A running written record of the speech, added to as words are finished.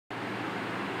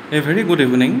A very good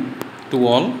evening to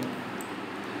all.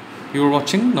 You are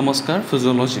watching NAMASKAR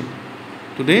Physiology.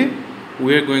 Today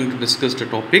we are going to discuss the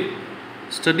topic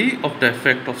study of the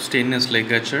effect of Stannius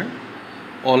Ligature,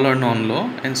 ALLorNONE law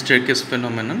and staircase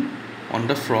phenomenon on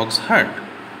the frog's heart.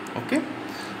 Okay,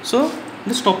 so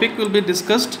this topic will be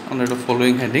discussed under the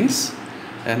following headings,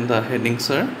 and the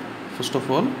headings are: first of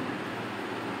all,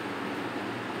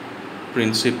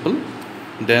 principle,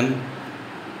 then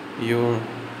your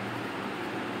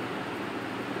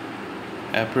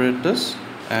apparatus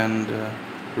and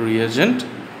reagent,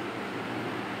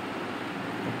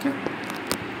 okay,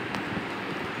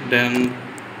 then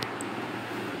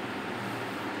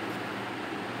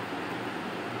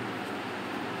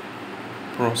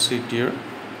procedure,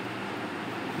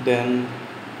 then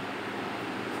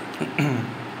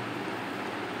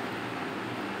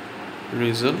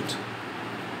result,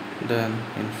 then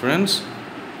inference,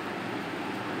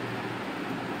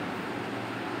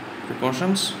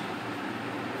 precautions,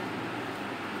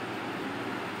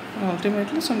 and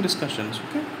ultimately some discussions.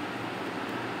 Okay,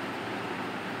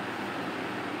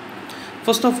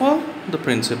 first of all, the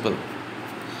principle.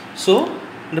 So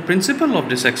the principle of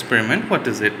this experiment, what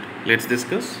is it? Let's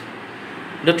discuss.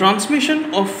 The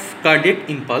transmission of cardiac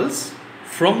impulse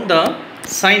from the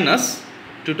sinus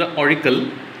to the auricle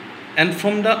and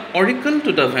from the auricle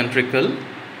to the ventricle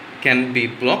can be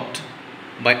blocked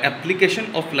by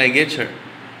application of ligature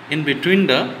in between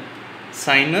the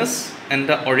sinus and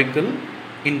the auricle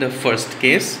in the first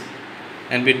case,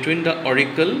 and between the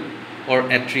auricle or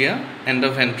atria and the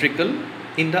ventricle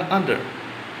in the other.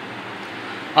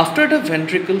 After the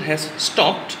ventricle has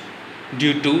stopped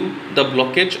due to the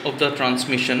blockage of the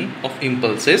transmission of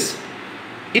impulses,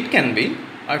 it can be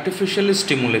artificially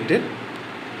stimulated,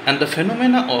 and the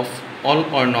phenomena of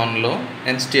ALLorNONE law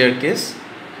and staircase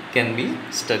can be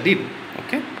studied.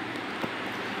 Okay,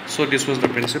 so this was the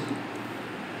principle.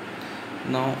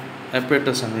 Now,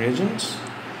 apparatus and reagents.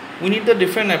 We need the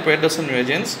different apparatus and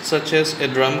reagents such as a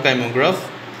drum kymograph,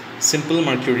 simple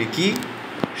mercury key,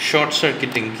 short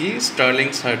circuiting key,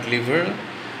 Starling's heart lever,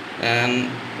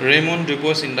 and Raymond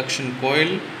Dubois induction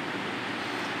coil,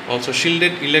 also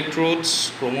shielded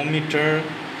electrodes, chromometer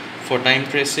for time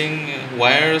tracing,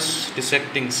 wires,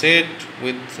 dissecting set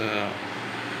with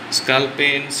skull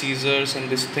pen, scissors and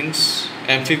these things,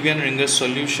 amphibian ringer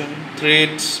solution,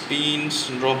 threads, pins,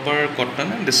 dropper,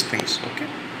 cotton and these things. Okay,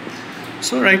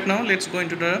 so right now let's go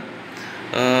into the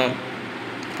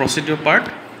procedure part.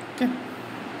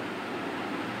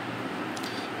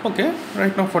 Okay,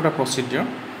 right now for the procedure,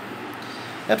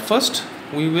 at first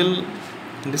we will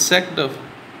dissect the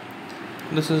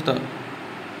this is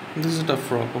the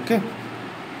frog. Okay,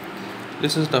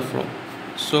 this is the frog,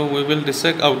 so we will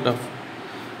dissect out the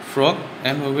frog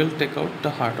and we will take out the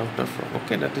heart of the frog.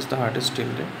 Okay, that is, the heart is still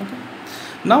there. Okay,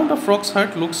 now the frog's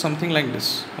heart looks something like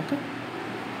this. Okay,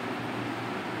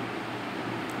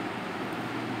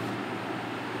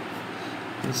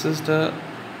 this is the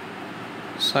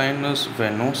sinus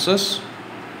venosus.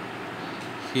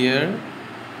 Here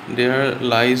there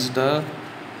lies the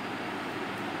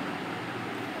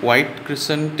white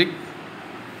crescentic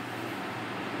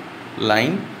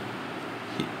line.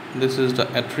 This is the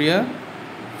atria.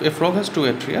 A frog has two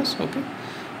atrias. Okay,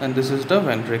 and this is the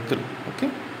ventricle. Okay,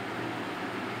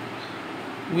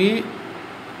 we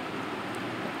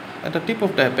at the tip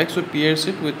of the apex we pierce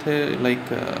it with a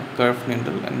curved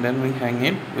needle, and then we hang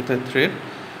it with a thread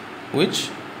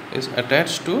which is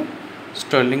attached to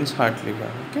Starling's heart lever.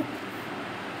 Okay,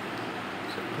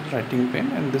 so writing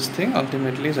pen, and this thing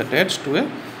ultimately is attached to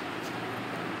a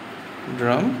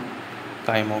drum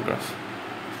kymograph.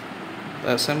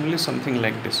 The assembly is something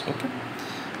like this. Okay,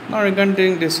 now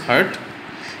regarding this heart,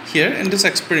 here in this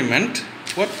experiment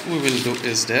what we will do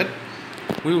is that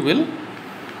we will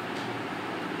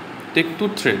take two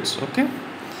threads. Okay,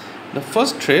 the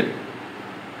first thread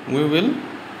we will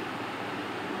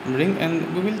bring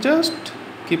and we will just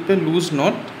keep a loose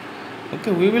knot.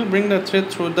 Okay, we will bring the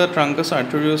thread through the truncus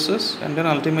arteriosus, and then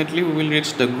ultimately we will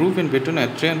reach the groove in between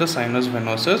atria and the sinus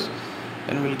venosus,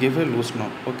 and we will give a loose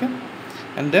knot. Okay,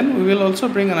 and then we will also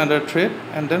bring another thread,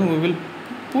 and then we will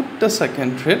put the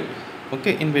second thread,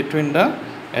 okay, in between the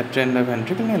atria and the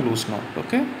ventricle in a loose knot.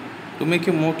 Okay, to make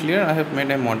you more clear, I have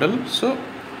made a model. So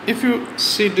if you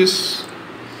see this,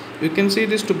 you can see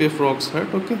this to be a frog's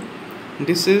heart. Okay,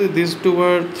 these two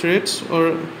are threads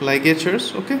or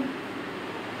ligatures. Okay,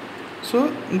 so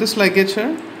this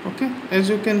ligature, okay, as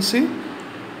you can see,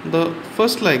 the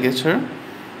first ligature,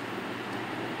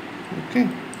 okay,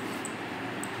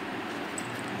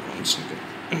 one second.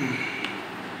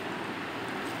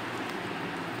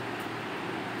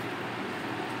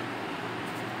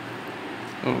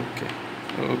 Okay,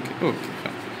 okay,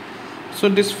 fine. So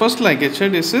this first ligature,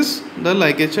 this is the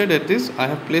ligature that is I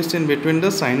have placed in between the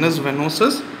sinus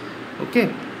venosus,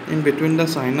 okay, in between the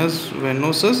sinus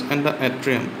venosus and the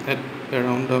atrium at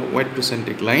around the white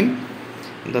presentic line.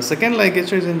 The second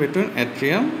ligature is in between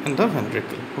atrium and the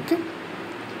ventricle, okay.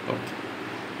 Okay.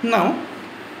 Now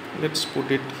let's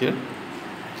put it here.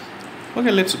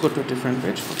 Okay, let's go to a different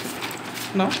page.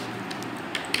 Okay.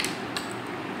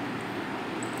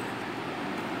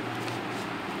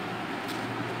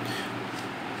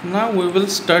 Now we will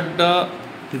start the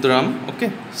drum.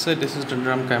 Okay, so this is the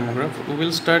drum kymograph. We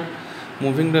will start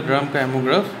moving the drum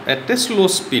kymograph at a slow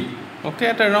speed. Okay,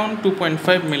 at around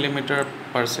 2.5 millimeter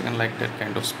per second, like that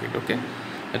kind of speed. Okay,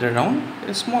 at around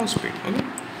a small speed. Okay,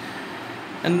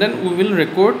 and then we will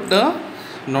record the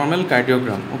normal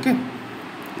cardiogram. Okay,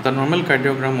 the normal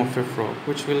cardiogram of a frog,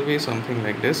 which will be something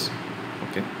like this.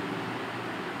 Okay,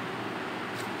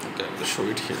 okay, I will show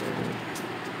it here.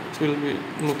 It will be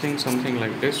looking something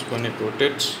like this when it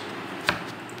rotates.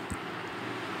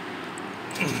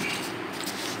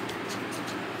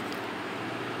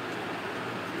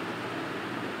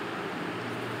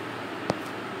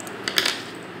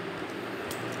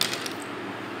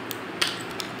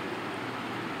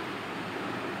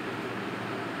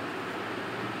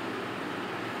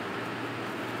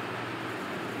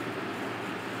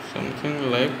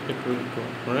 Something like it will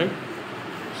go, right?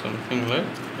 Something like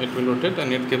it will rotate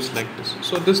and it gives like this.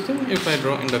 So this thing, if I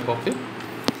draw in the copy,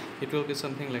 it will be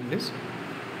something like this.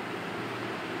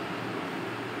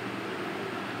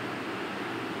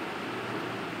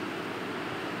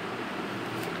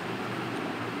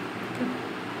 Okay.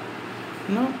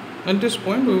 Now at this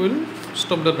point we will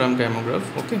stop the drum kymograph.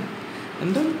 Okay,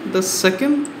 and then the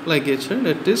second ligature,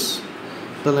 that is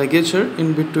the ligature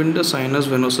in between the sinus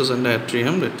venosus and the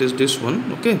atrium, that is this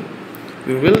one. Okay,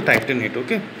 we will tighten it.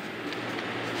 Okay,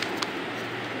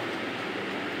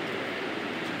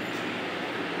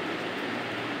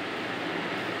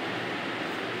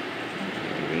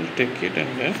 we will take it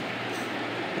and then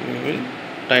we will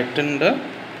tighten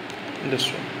this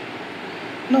one.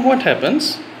 Now what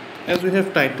happens, as we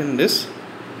have tightened this,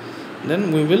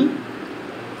 then we will,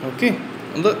 okay,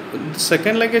 the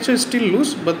second ligature is still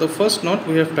loose, but the first knot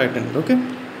we have tightened. Okay,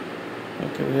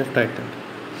 we have tightened.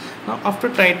 Now after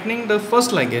tightening the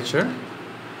first ligature,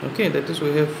 okay, that is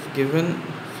we have given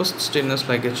first Stannius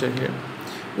ligature here,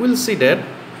 we'll see that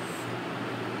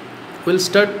we'll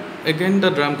start again the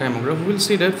drum kymograph. We'll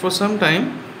see that for some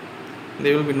time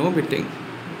there will be no beating,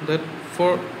 that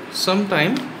for some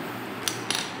time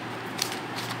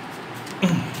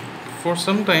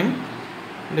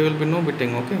there will be no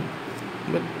beating. Okay,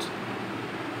 but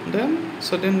then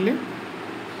suddenly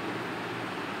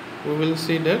we will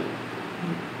see that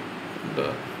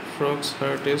the frog's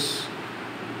heart is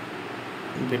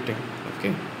beating.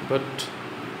 Okay, but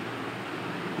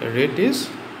the rate is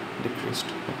decreased.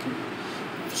 Okay,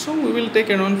 so we will take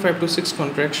around 5 to 6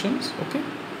 contractions. Okay,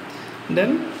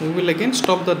 then we will again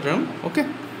stop the drum. Okay,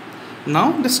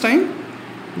 now this time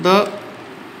the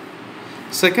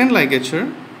second ligature,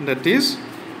 that is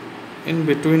in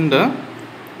between the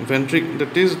ventricle,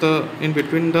 that is the in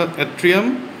between the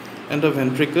atrium and the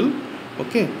ventricle,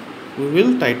 okay, we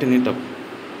will tighten it up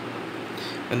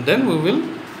and then we will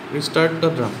restart the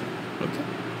drum. Okay,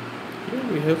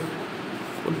 here we have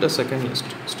put the second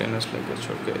Stannius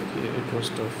ligature. Okay, here it was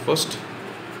the first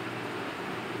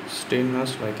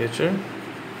Stannius ligature.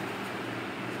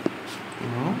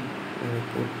 Now we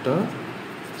put the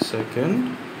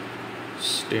second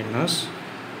Stannius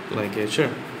ligature.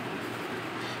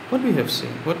 What we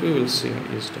will see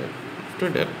is that after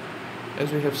that,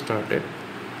 as we have started,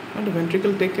 and the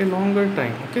ventricle take a longer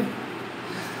time. Okay,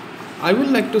 I would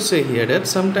like to say here that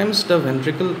sometimes the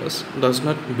ventricle does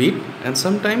not beat and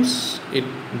sometimes it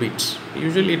beats.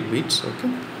 Usually it beats.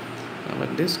 Okay,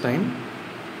 but this time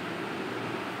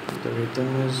the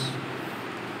rhythm is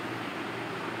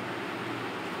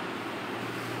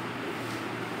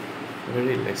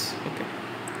very less. Okay,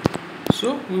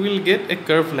 so we will get a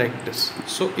curve like this.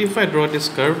 So if I draw this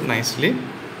curve nicely,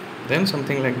 then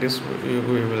something like this we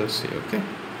will see. Okay,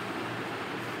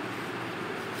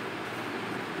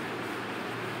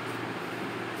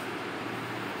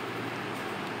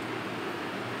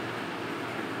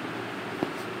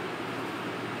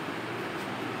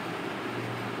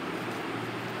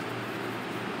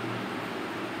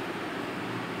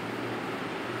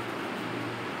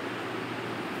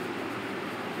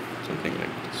 something like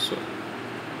this. So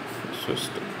this is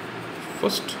the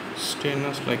first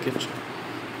Stannius ligature.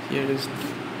 Here is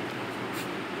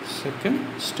the second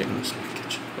Stannius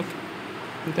ligature.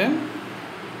 Okay, then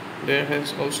there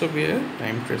has also be a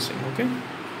time tracing. Okay,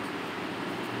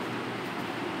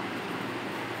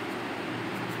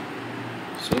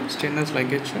 So Stannius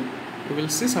ligature, we will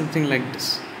see something like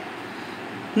this.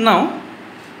 Now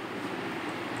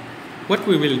what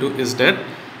we will do is that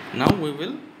now we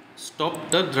will stop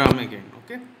the drum again.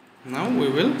 Okay, now we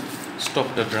will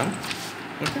stop the drum.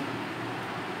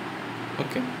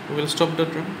 Okay, we will stop the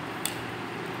drum.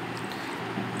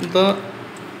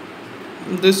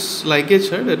 This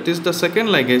ligature, that is the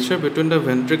second ligature between the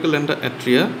ventricle and the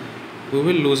atria, we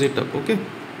will lose it up. Okay,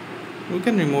 we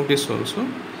can remove this also,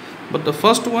 but the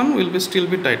first one will still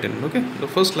be tightened. Okay, the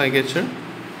first ligature,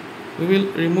 we will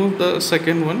remove the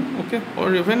second one. Okay,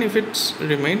 or even if it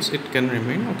remains, it can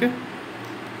remain. Okay,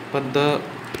 but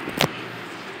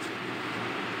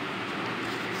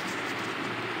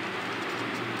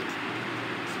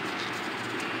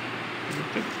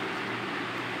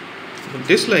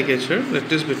this ligature,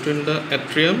 that is between the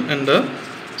atrium and the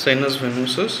sinus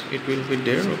venosus, it will be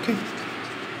there. Okay,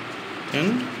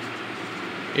 and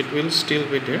it will still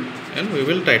be there, and we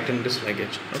will tighten this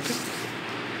ligature. Okay,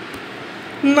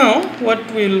 now what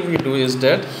will we do is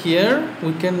that here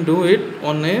we can do it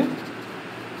on a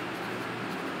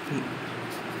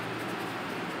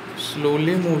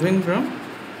slowly moving drum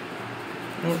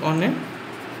or on a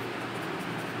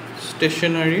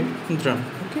stationary drum.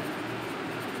 Okay,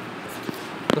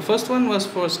 the first one was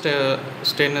for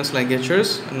Stannius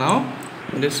ligatures. Now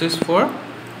this is for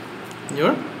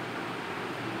your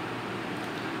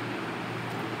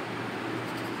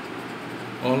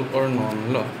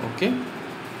ALLorNONE law. Okay,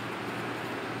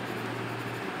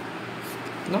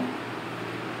 now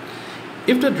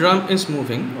if the drum is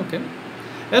moving, okay,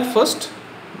 at first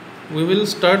we will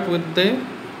start with the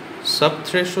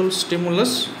subthreshold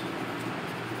stimulus,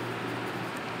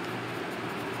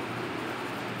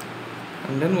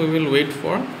 and then we will wait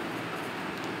for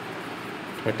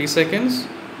 30 seconds,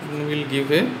 and we will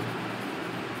give a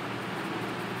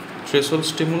threshold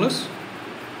stimulus.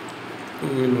 We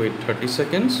will wait 30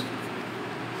 seconds,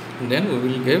 and then we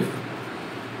will give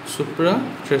supra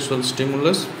threshold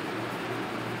stimulus.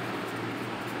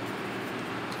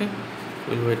 Okay,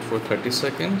 we will wait for 30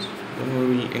 seconds, then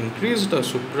we will increase the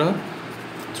supra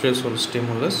threshold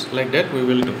stimulus. Like that we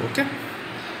will do. Okay,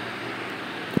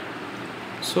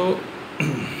 so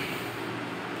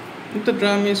if the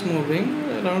drum is moving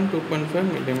around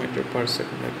 2.5 millimeter per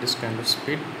second, like this kind of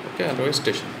speed, okay, otherwise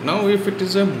stationary. Now if it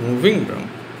is a moving drum,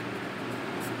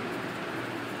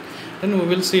 then we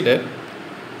will see that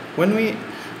when we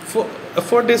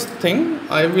for this thing,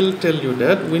 I will tell you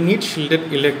that we need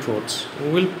shielded electrodes. We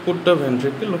will put the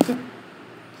ventricle. Okay,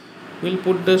 we will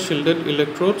put the shielded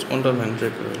electrodes on the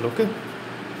ventricle. Okay,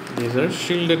 these are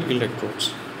shielded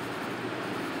electrodes.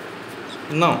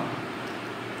 Now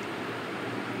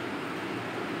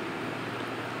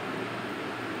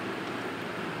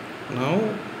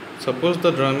suppose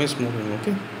the drum is moving.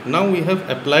 Okay, now we have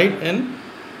applied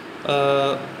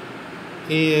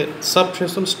a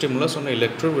subthreshold stimulus on the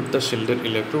electrode with the shielded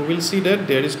electrode. We'll see that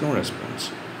there is no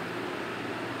response.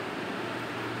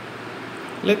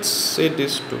 Let's say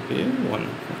this to be 1.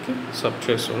 Okay,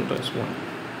 subthreshold is 1.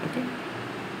 Okay,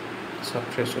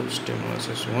 subthreshold stimulus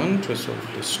is 1, threshold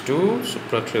is 2,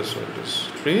 suprathreshold is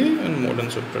 3, and more than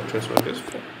suprathreshold is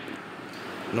 4.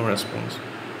 No response.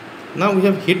 Now we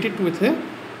have hit it with a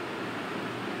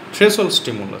threshold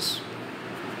stimulus.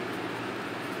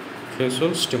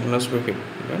 Threshold stimulus we hit.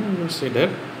 Then we will see that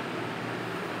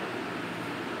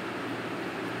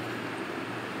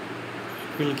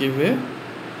it will give a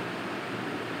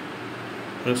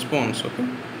response. Okay,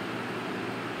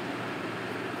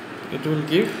 it will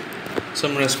give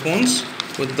some response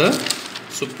with the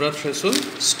suprathreshold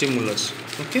stimulus.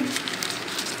 Okay,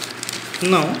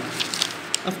 now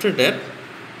after that,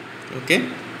 okay,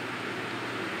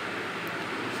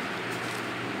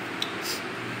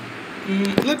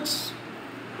 let's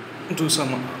do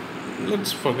some,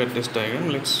 let's forget this diagram,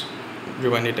 let's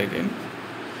rewind it again.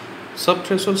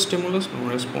 Subthreshold stimulus, no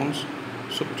response.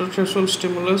 Suprathreshold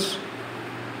stimulus,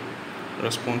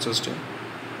 response is there.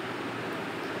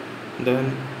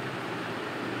 Then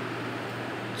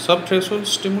subthreshold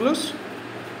stimulus,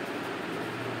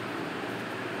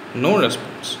 no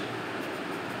response.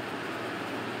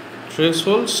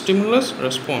 Threshold stimulus,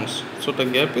 response. So the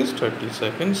gap is 30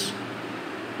 seconds.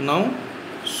 Now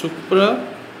supra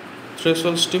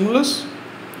threshold stimulus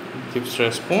gives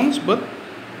response, but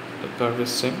the curve is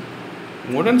same.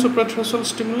 More than suprathreshold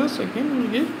stimulus, again will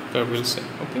give curve will same.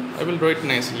 Okay, I will draw it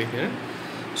nicely here.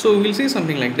 So we will see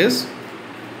something like this.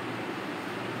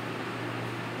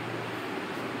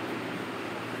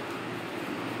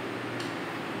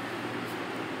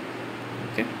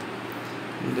 Okay,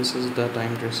 and this is the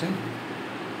time tracing.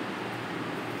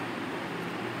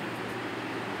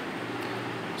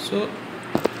 So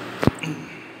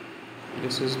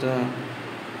this is the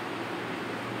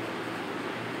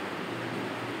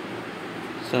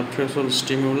subthreshold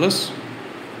stimulus.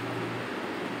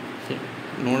 Okay,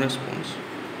 no response.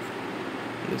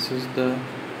 This is the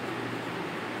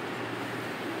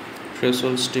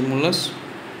threshold stimulus.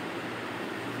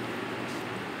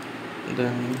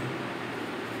 Then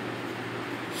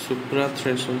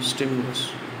suprathreshold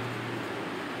stimulus.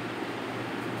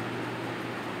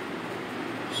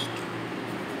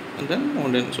 And then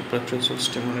modern suprathreshold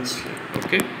stimulus here.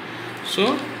 Okay,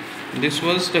 so this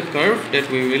was the curve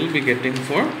that we will be getting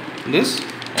for this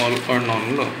all or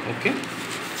none law. Okay,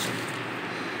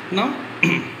 now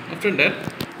after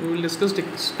that we will discuss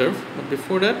this curve, but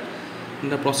before that, in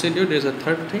the procedure there is a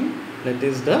third thing, that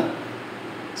is the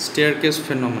staircase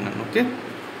phenomenon. Okay,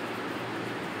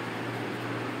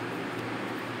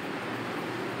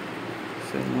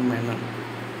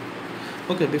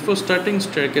 okay, before starting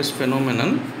staircase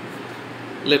phenomenon,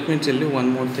 let me tell you one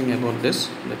more thing about this,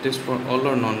 that is for all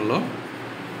or none law.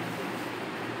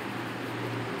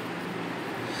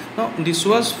 Now this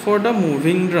was for the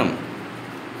moving drum.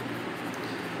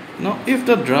 Now if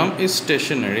the drum is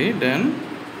stationary, then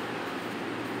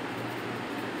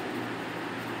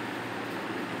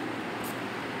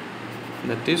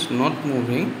that is not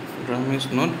moving, drum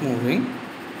is not moving,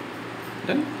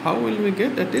 then how will we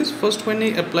get? That is, first when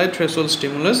we apply threshold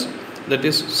stimulus, that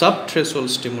is sub-threshold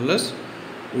stimulus,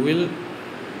 we will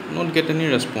not get any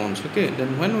response. Okay,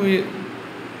 then when we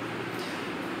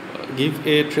give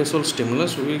a threshold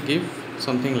stimulus, we will give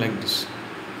something like this,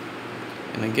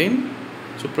 and again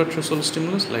suprathreshold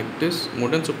stimulus like this,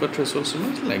 modern suprathreshold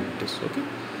stimulus like this. Okay,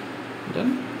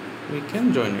 then we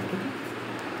can join it. Okay,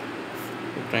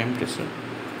 the time tracer.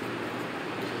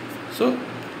 So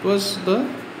it was the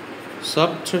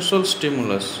sub-threshold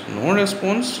stimulus, no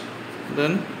response,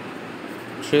 then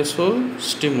threshold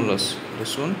stimulus,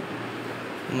 this one,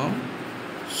 now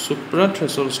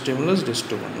supra-threshold stimulus, this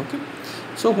to one. Okay,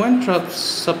 so when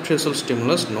sub-threshold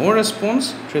stimulus, no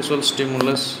response, threshold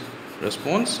stimulus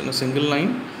response in a single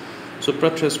line,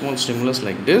 supra-threshold stimulus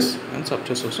like this, and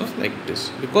sub-threshold stimulus like this.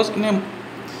 Because in a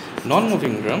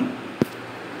non-moving drum,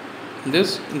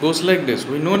 this goes like this.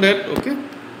 We know that. Okay,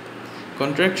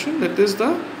 contraction, that is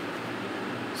the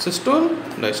systole,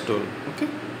 diastole. Okay,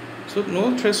 so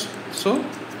no thresh. So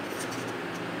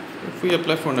if we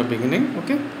apply from the beginning,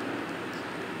 okay,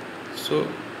 so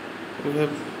we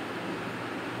have,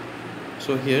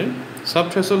 so here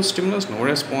sub-threshold stimulus, no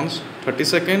response, 30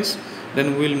 seconds,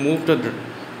 then we will move the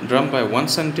drum by 1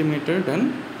 centimeter,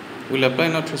 then we will apply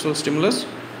now threshold stimulus.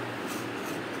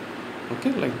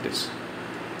 Okay, like this,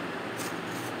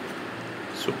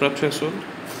 supra-threshold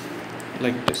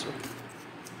like this. Okay.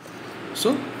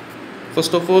 So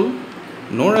first of all,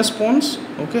 no response.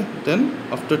 Okay, then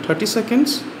after 30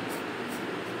 seconds,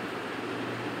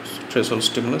 threshold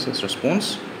stimulus is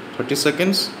response, 30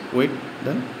 seconds wait,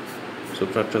 then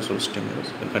suprathreshold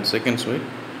stimulus, then 30 seconds wait,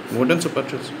 modern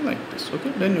suprathreshold like this. Okay,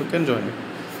 then you can join it,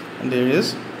 and there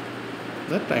is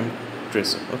the time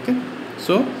tracer. Okay,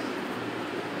 so,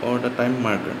 or the time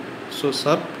marker. So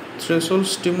sub threshold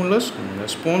stimulus, no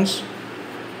response,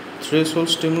 threshold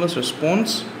stimulus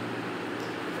response,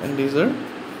 and these are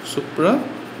supra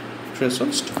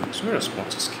threshold stimulus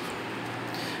responses given.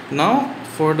 Now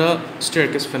for the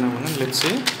staircase phenomenon, let's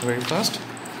say very fast.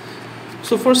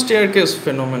 So for staircase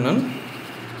phenomenon,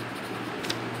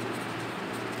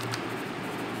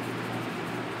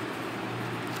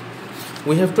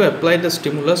 we have to apply the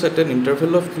stimulus at an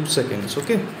interval of 2 seconds.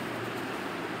 Okay,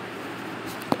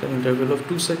 at an interval of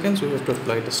 2 seconds we have to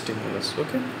apply the stimulus.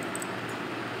 Okay,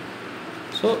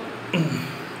 so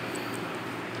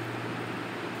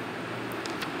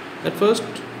at first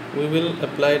we will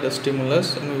apply the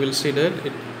stimulus and we will see that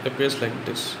it appears like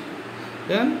this.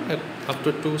 Then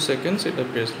after 2 seconds it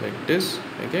appears like this.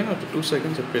 Again after 2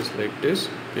 seconds it appears like this,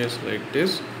 appears like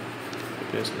this,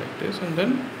 appears like this, and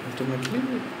then ultimately,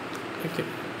 okay,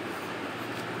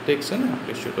 takes an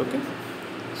amplitude. Okay,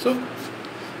 so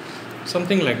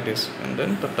something like this, and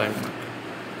then the time mark.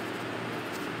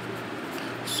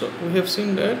 So we have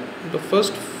seen that the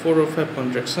first 4 or 5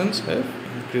 contractions have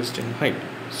increased in height.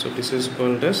 So this is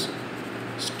called as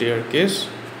staircase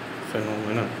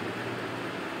phenomenon.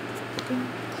 Okay,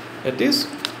 that is,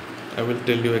 I will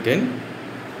tell you again,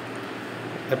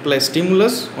 apply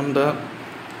stimulus on the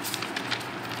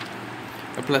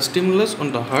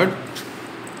heart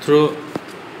through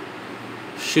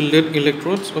shielded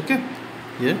electrodes. Okay,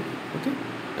 here. Okay,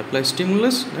 apply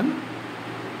stimulus, then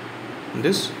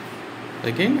this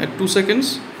again at 2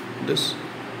 seconds, this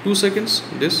 2 seconds,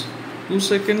 this 2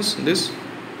 seconds, this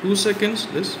 2 seconds,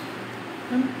 this,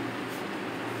 and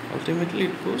ultimately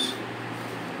it goes.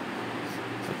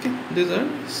 Okay, these are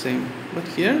same, but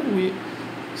here we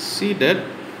see that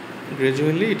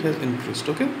gradually it has increased.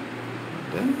 Okay,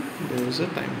 then there is a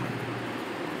time mark.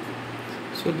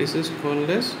 So this is called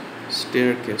as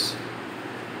staircase.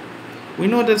 We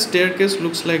know that staircase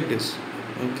looks like this.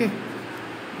 Okay,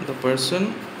 the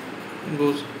person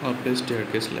goes up a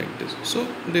staircase like this. So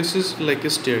this is like a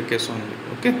staircase only.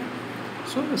 Okay,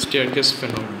 so a staircase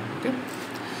phenomenon. Okay,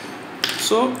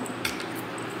 so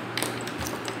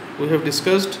we have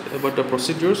discussed about the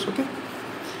procedures. Okay,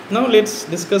 now let's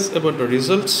discuss about the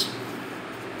results.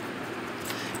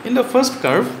 In the first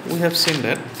curve we have seen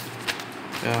that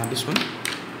this one,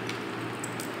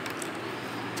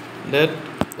 that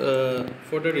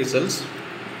for the results,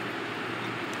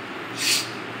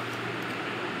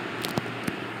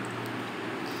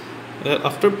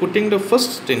 after putting the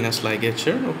first Stannius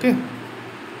ligature, okay,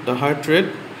 the heart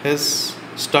rate has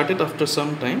started after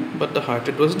some time, but the heart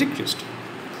rate was decreased.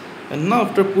 And now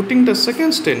after putting the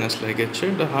second Stannius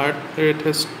ligature, the heart rate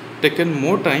has taken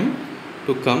more time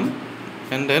to come,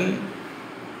 and then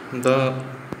the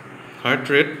heart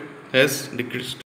rate has decreased.